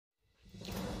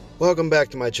Welcome back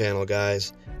to my channel,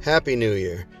 guys. Happy New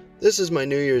Year. This is my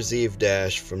New Year's Eve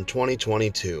dash from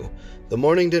 2022. The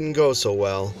morning didn't go so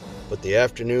well, but the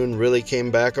afternoon really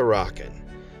came back a-rockin'.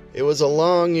 It was a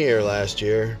long year last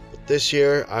year, but this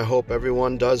year I hope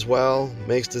everyone does well,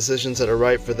 makes decisions that are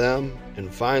right for them,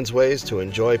 and finds ways to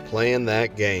enjoy playing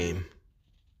that game.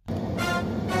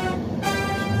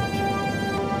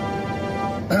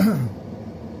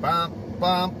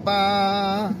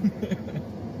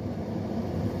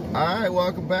 Alright,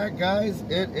 welcome back, guys.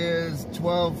 It is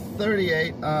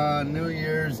 12:38 on New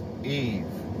Year's Eve.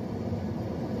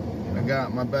 I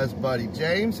got my best buddy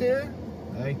James here.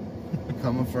 Hey.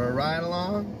 Coming for a ride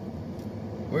along.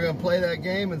 We're going to play that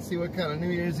game and see what kind of New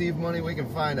Year's Eve money we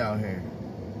can find out here.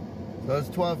 So it's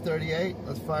 12:38.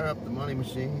 Let's fire up the money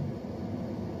machine.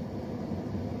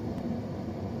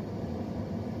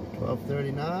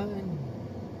 12:39.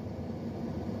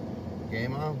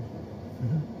 Game on.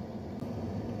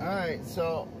 Alright,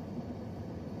 so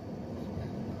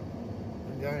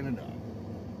the guy and a dog.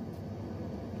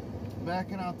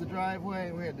 Backing out the driveway,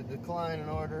 we had to decline an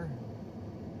order.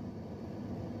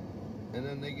 And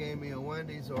then they gave me a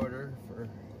Wendy's order for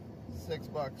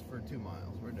 $6 for 2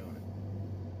 miles. We're doing it.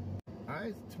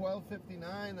 Alright, it's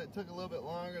 12:59. That took a little bit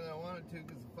longer than I wanted to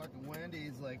because the fucking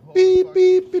Wendy's like holy fuck.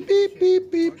 Beep, beep, beep,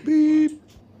 beep, beep, beep.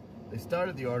 They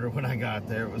started the order when I got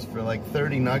there. It was for like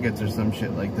 30 nuggets or some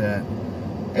shit like that.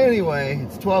 Anyway,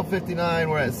 it's 12:59.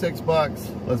 We're at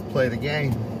 $6. Let's play the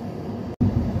game.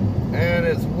 And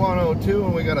it's 1:02,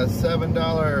 and we got a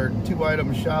 $7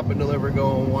 2-item shop and deliver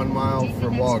going 1 mile for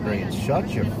Walgreens.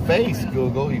 Shut your face,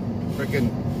 Google. You freaking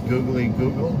googly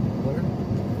Googler.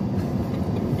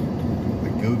 The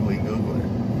googly Googler.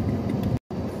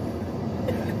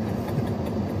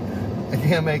 I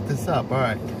can't make this up. All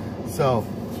right, so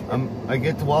I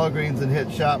get to Walgreens and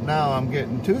hit shop now. I'm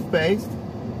getting toothpaste.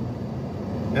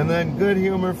 And then Good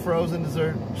Humor frozen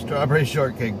dessert strawberry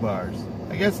shortcake bars.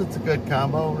 I guess it's a good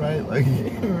combo, right? Like,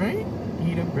 right?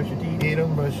 Eat them, brush your teeth. Eat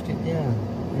them, brush your teeth, yeah.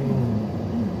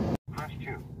 Press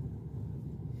 2.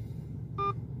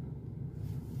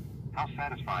 How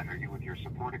satisfied are you with your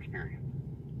support experience?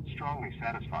 Strongly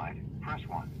satisfied, press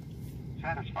 1.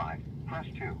 Satisfied, press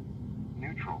 2.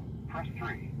 Neutral, press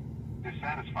 3.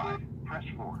 Dissatisfied, press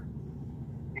 4.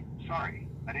 Sorry,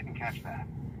 I didn't catch that.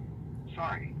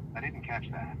 Sorry, I didn't catch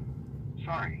that.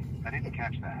 Sorry, I didn't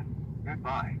catch that.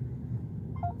 Goodbye.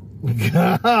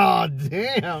 God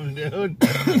damn, dude.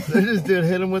 This dude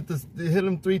hit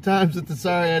him 3 times with the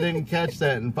sorry I didn't catch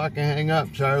that and fucking hang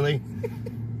up, Charlie.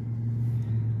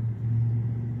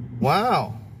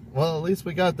 Wow. Well, at least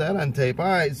we got that on tape.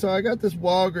 Alright, so I got this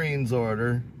Walgreens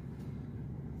order.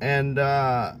 And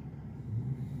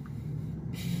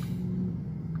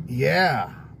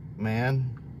yeah, man.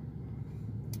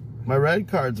 My red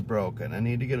card's broken. I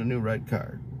need to get a new red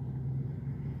card.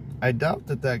 I doubt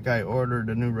that guy ordered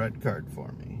a new red card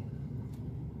for me.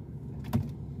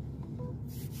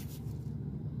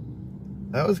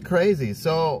 That was crazy.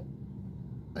 So,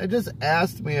 they just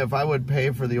asked me if I would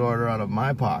pay for the order out of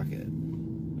my pocket.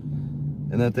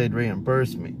 And that they'd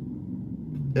reimburse me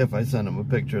if I sent them a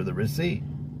picture of the receipt.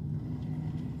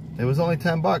 It was only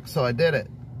 $10, so I did it.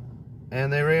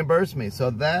 And they reimbursed me.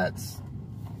 So that's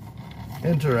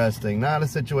interesting. Not a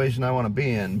situation I want to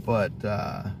be in, but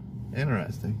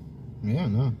interesting. Yeah,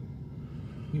 no.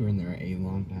 You were in there a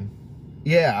long time.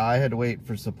 Yeah, I had to wait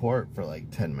for support for like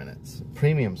 10 minutes.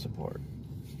 Premium support.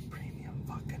 Premium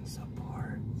fucking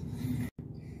support.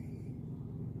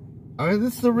 I mean,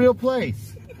 this is a real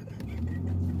place.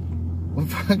 We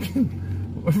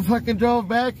fucking drove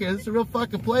back here. This is a real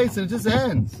fucking place, and it just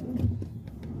ends.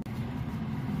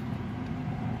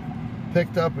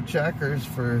 Picked up a Checkers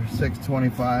for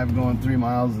 $6.25, going 3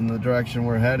 miles in the direction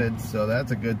we're headed, so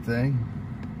that's a good thing.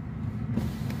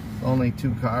 Only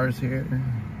 2 cars here.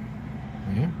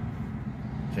 Yeah.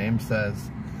 James says,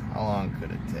 how long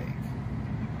could it take?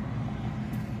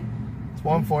 It's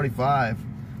 1:45.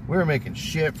 We were making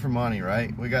shit for money,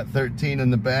 right? We got 13 in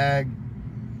the bag.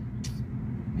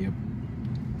 Yep.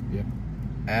 Yep.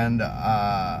 And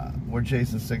we're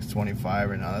chasing $6.25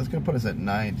 right now. That's gonna put us at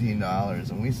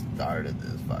 $19, and we started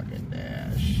this fucking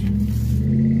dash.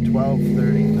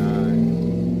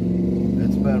 12:39.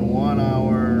 It's been 1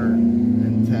 hour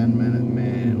and 10 minutes,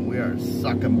 man. We are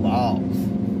sucking balls.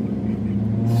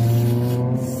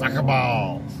 Sucker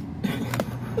balls.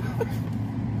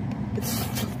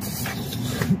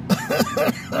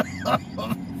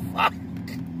 Fuck.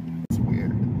 It's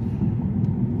weird.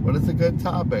 But it's a good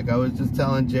topic. I was just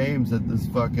telling James that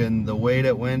the wait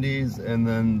at Wendy's and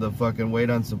then the fucking wait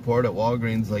on support at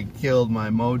Walgreens like killed my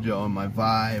mojo and my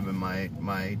vibe and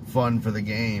my fun for the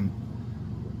game.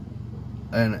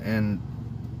 and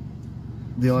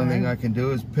the only thing I can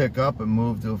do is pick up and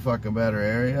move to a fucking better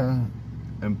area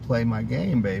and play my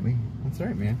game, baby. That's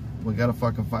right, man. We gotta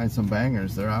fucking find some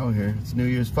bangers. They're out here. It's New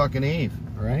Year's fucking Eve.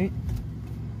 Right?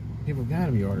 People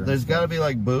gotta be ordering. There's gotta be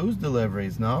like booze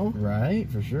deliveries, no? Right,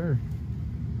 for sure.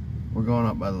 We're going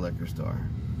up by the liquor store.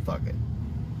 Fuck it.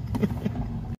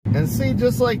 And see,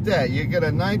 just like that, you get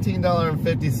a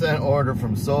 $19.50 order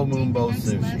from Soul Moon Bow Take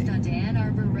the next left Sushi. onto Ann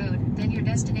Arbor Road, then your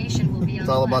destination will be on It's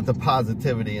all the about the left.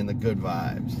 positivity and the good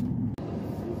vibes.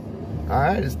 All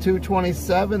right, it's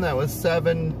 2:27. That was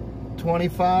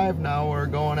 7:25. Now we're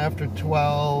going after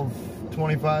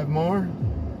 12:25 more.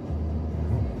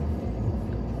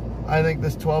 I think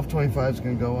this 12:25 is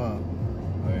gonna go up.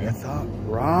 Oh, You thought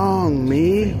wrong,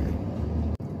 me.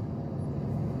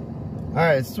 All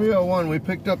right, it's 3:01. We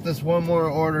picked up this one more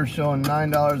order showing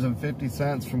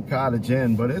 $9.50 from Cottage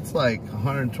Inn, but it's like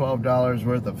 $112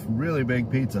 worth of really big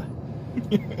pizza.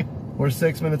 We're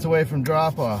 6 minutes away from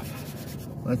drop off.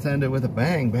 Let's end it with a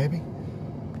bang, baby.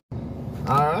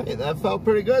 All right, that felt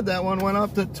pretty good. That one went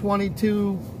up to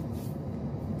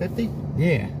 $22.50.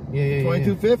 Yeah.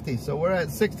 $22.50. So we're at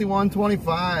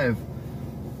 $61.25.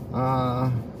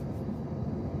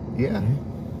 Yeah,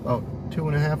 about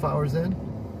 2.5 hours in.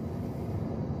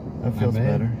 That feels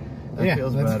better. That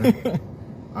feels better.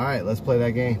 All right, let's play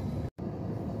that game.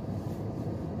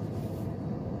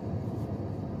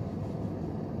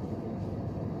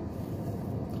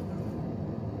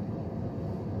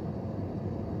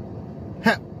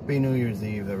 Happy New Year's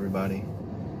Eve, everybody.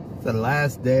 It's the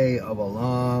last day of a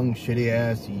long,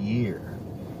 shitty-ass year.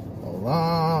 A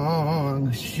long,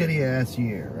 shitty-ass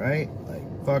year, right? Like,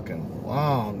 fucking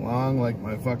long, like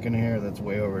my fucking hair that's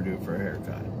way overdue for a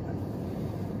haircut.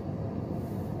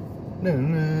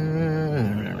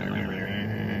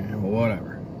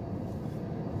 Whatever.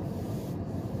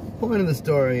 Point of the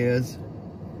story is,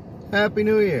 Happy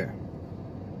New Year.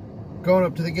 Going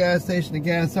up to the gas station to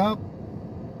gas up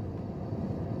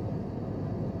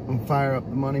and fire up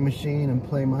the money machine and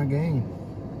play my game.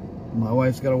 My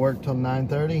wife's got to work till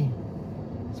 9:30,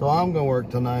 so I'm gonna work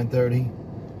till 9:30,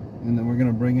 and then we're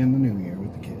gonna bring in the new year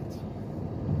with the kids.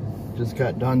 Just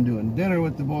got done doing dinner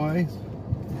with the boys.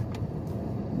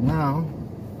 Now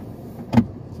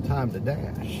it's time to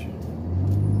dash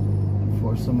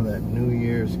for some of that New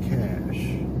Year's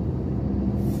cash,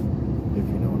 if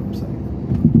you know what I'm saying.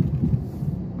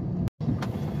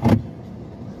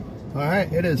 All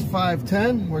right, it is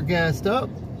 5:10. We're gassed up.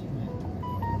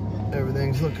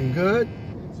 Everything's looking good.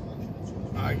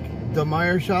 The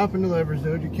Meyer shop and delivers,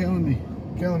 dude. You're killing me.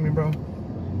 Killing me, bro.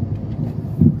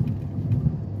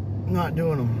 Not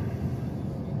doing them.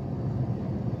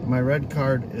 My red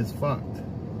card is fucked.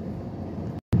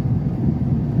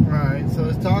 Alright, so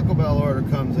this Taco Bell order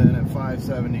comes in at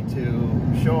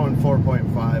 572, showing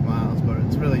 4.5 miles, but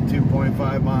it's really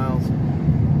 2.5 miles.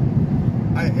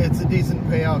 It's a decent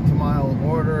payout to mile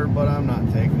order, but I'm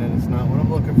not taking it. It's not what I'm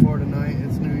looking for tonight.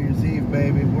 It's New Year's Eve,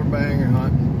 baby. We're banger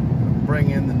hunting.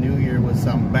 Bring in the new year with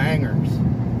some bangers.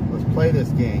 Let's play this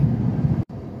game.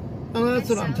 Oh, that's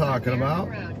what I'm talking about.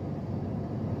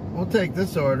 We'll take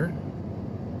this order.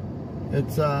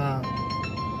 It's, yeah,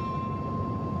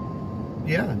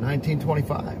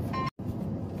 1925.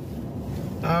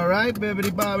 All right, bibbity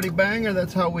bobbity banger.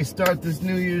 That's how we start this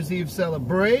New Year's Eve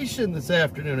celebration this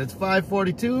afternoon. It's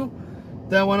 5:42.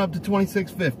 That went up to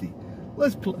 26.50.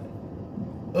 Let's play.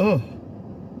 Oh,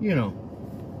 you know.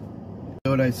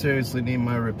 Dude, I seriously need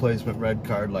my replacement red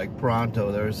card like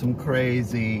pronto. There's some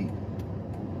crazy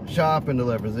shop and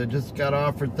delivers. It just got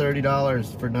offered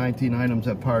 $30 for 19 items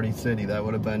at Party City. That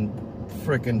would have been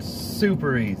freaking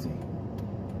super easy.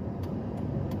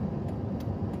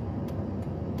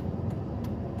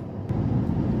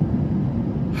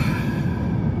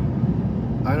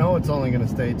 I know it's only going to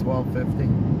stay $12.50.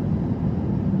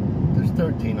 There's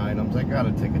 13 items. I got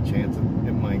to take a chance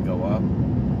it might go up.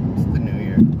 It's the new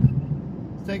year.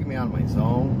 It's taking me out of my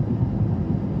zone.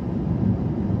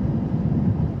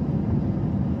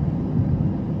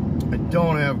 I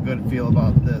don't have a good feel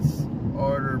about this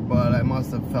order, but I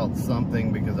must have felt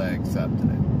something because I accepted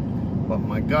it. But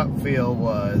my gut feel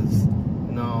was,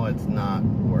 no, it's not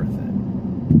worth it.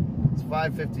 It's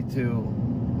 5:52.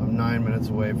 I'm 9 minutes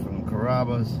away from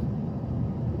Carrabba's.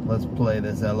 Let's play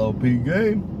this LOP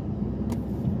game.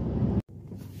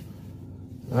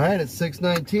 All right, it's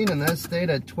 6:19 and that stayed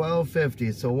at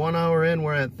 $12.50. So 1 hour in,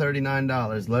 we're at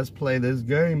 $39. Let's play this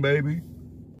game, baby.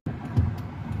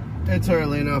 It's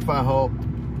early enough, I hope.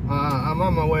 I'm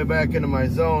on my way back into my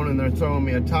zone and they're throwing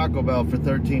me a Taco Bell for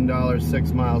 $13,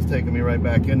 6 miles, taking me right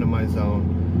back into my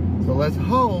zone. So let's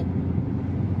hope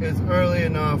is early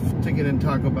enough to get in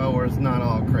Taco Bell where it's not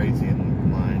all crazy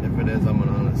in line. If it is, I'm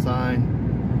gonna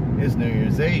unassign. It's New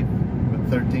Year's Eve. With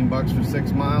 13 bucks for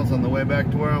 6 miles on the way back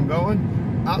to where I'm going.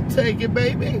 I'll take it,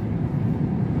 baby.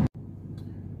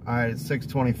 All right, it's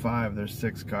 6:25. There's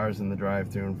 6 cars in the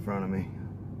drive-thru in front of me.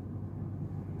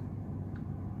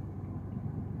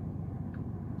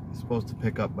 I'm supposed to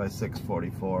pick up by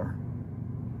 6:44.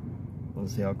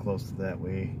 Let's see how close to that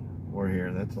we're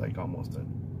here. That's like almost a,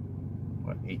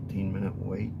 what, 18-minute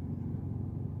wait.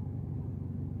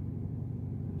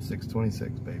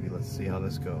 6:26, baby. Let's see how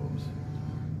this goes.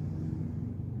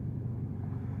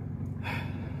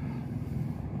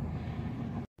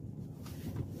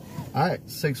 All right,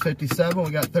 6:57.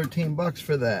 We got 13 bucks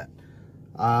for that.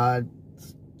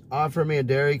 Offer me a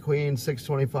Dairy Queen,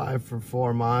 6.25 for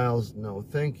 4 miles. No,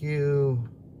 thank you.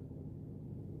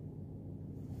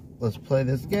 Let's play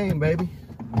this game, baby.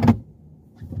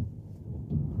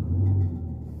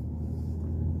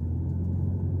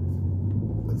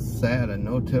 It's sad, a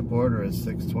no-tip order is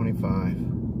 6.25.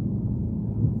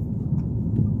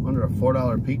 Under a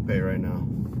 $4 peak pay right now.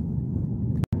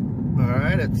 All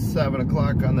right, it's 7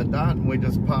 o'clock on the dot, and we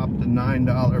just popped a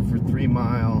 $9 for 3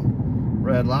 mile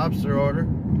Red Lobster order.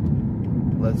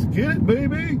 Let's get it,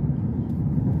 baby.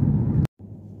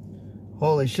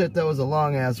 Holy shit, that was a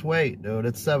long ass wait, dude.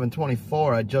 It's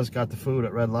 7:24. I just got the food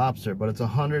at Red Lobster, but it's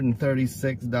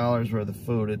 $136 worth of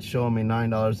food. It's showing me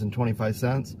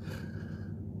 $9.25.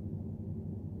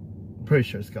 Pretty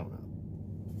sure it's going up.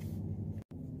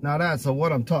 Now that's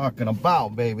what I'm talking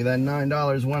about, baby. That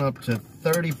 $9 went up to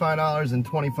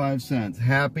 $35.25.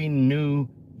 Happy New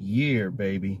Year,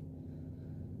 baby.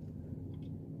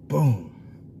 Boom.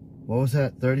 What was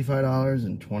that?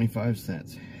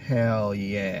 $35.25. Hell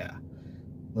yeah.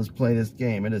 Let's play this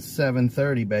game. It is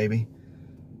 7:30, baby.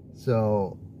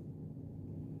 So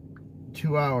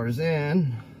 2 hours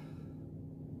in,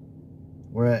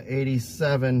 we're at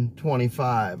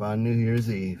 87.25 on New Year's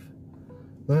Eve.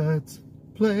 Let's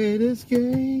play this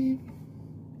game.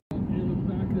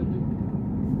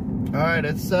 Alright,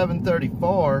 it's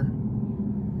 7:34.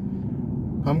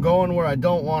 I'm going where I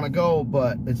don't want to go,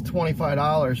 but it's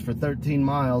 $25 for 13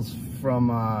 miles from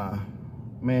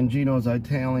Mangino's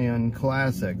Italian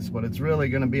Classics, but it's really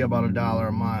going to be about $1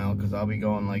 a mile because I'll be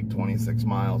going like 26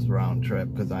 miles round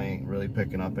trip because I ain't really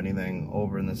picking up anything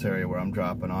over in this area where I'm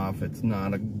dropping off. It's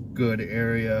not a good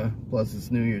area, plus it's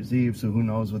New Year's Eve, so who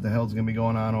knows what the hell's going to be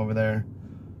going on over there.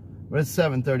 But it's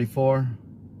 7:34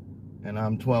 and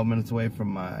I'm 12 minutes away from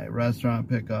my restaurant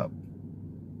pickup,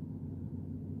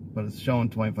 but it's showing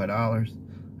 $25.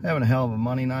 Having a hell of a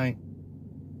money night.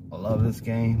 I love this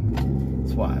game.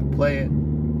 That's why I play it.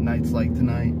 Nights like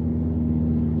tonight.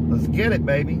 Let's get it,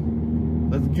 baby.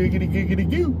 Let's giggity giggity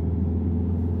goo.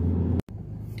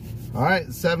 Alright,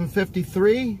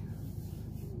 7:53.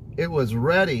 It was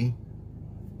ready.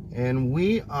 And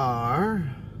we are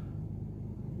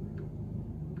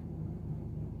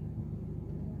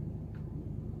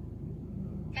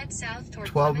Head south toward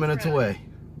 12 Plymouth minutes Road. away.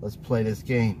 Let's play this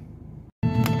game.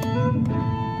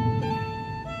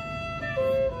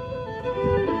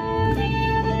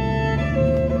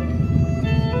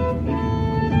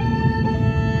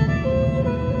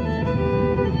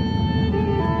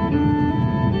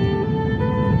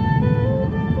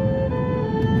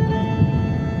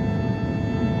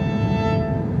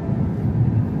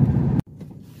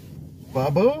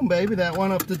 Ba-boom, baby. That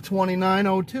went up to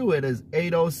 29.02. It is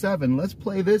 8:07. Let's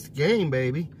play this game,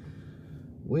 baby.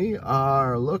 We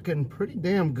are looking pretty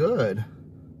damn good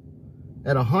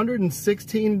at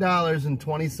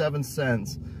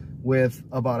 $116.27 with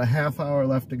about a half hour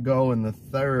left to go in the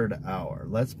third hour.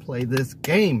 Let's play this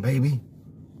game, baby.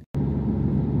 All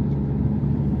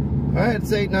right,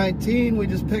 it's 8:19. We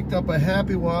just picked up a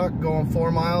Happy Walk going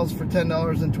 4 miles for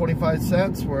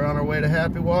 $10.25. We're on our way to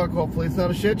Happy Walk. Hopefully it's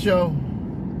not a shit show.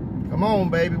 Come on,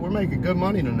 baby. We're making good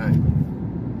money tonight.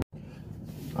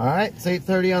 All right, it's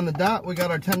 8:30 on the dot. We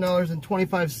got our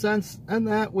 $10.25, and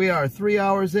that we are 3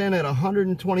 hours in at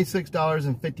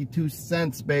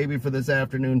 $126.52, baby, for this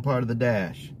afternoon part of the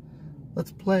dash.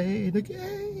 Let's play the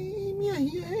game, yeah,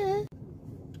 yeah.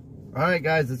 All right,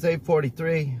 guys, it's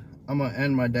 8:43. I'm gonna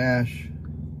end my dash.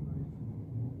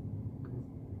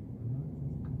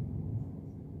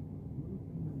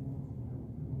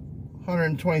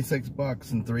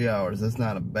 $126 in 3 hours. That's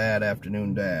not a bad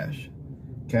afternoon dash.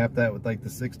 Cap that with like the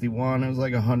 61. It was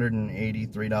like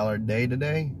 $183 day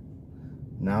today.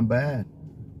 Not bad.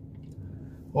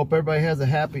 Hope everybody has a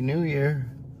happy new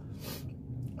year.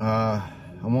 I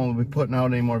won't be putting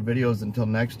out any more videos until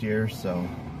next year, so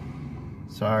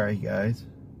sorry guys.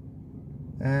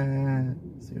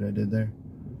 See what I did there?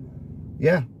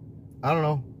 yeah, I don't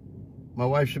know. My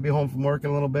wife should be home from work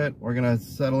in a little bit. We're going to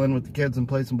settle in with the kids and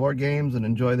play some board games and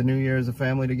enjoy the new year as a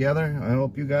family together. I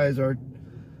hope you guys are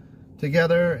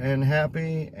together and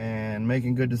happy and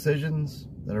making good decisions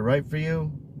that are right for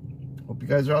you. Hope you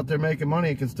guys are out there making money.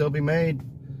 It can still be made.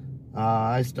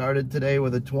 I started today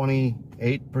with a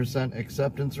 28%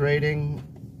 acceptance rating,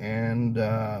 and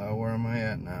where am I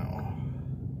at now?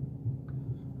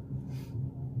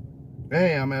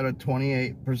 Hey, I'm at a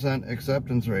 28%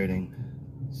 acceptance rating.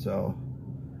 So,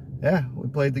 yeah, we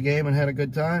played the game and had a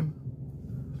good time.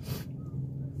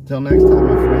 Till next time,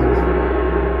 my friends.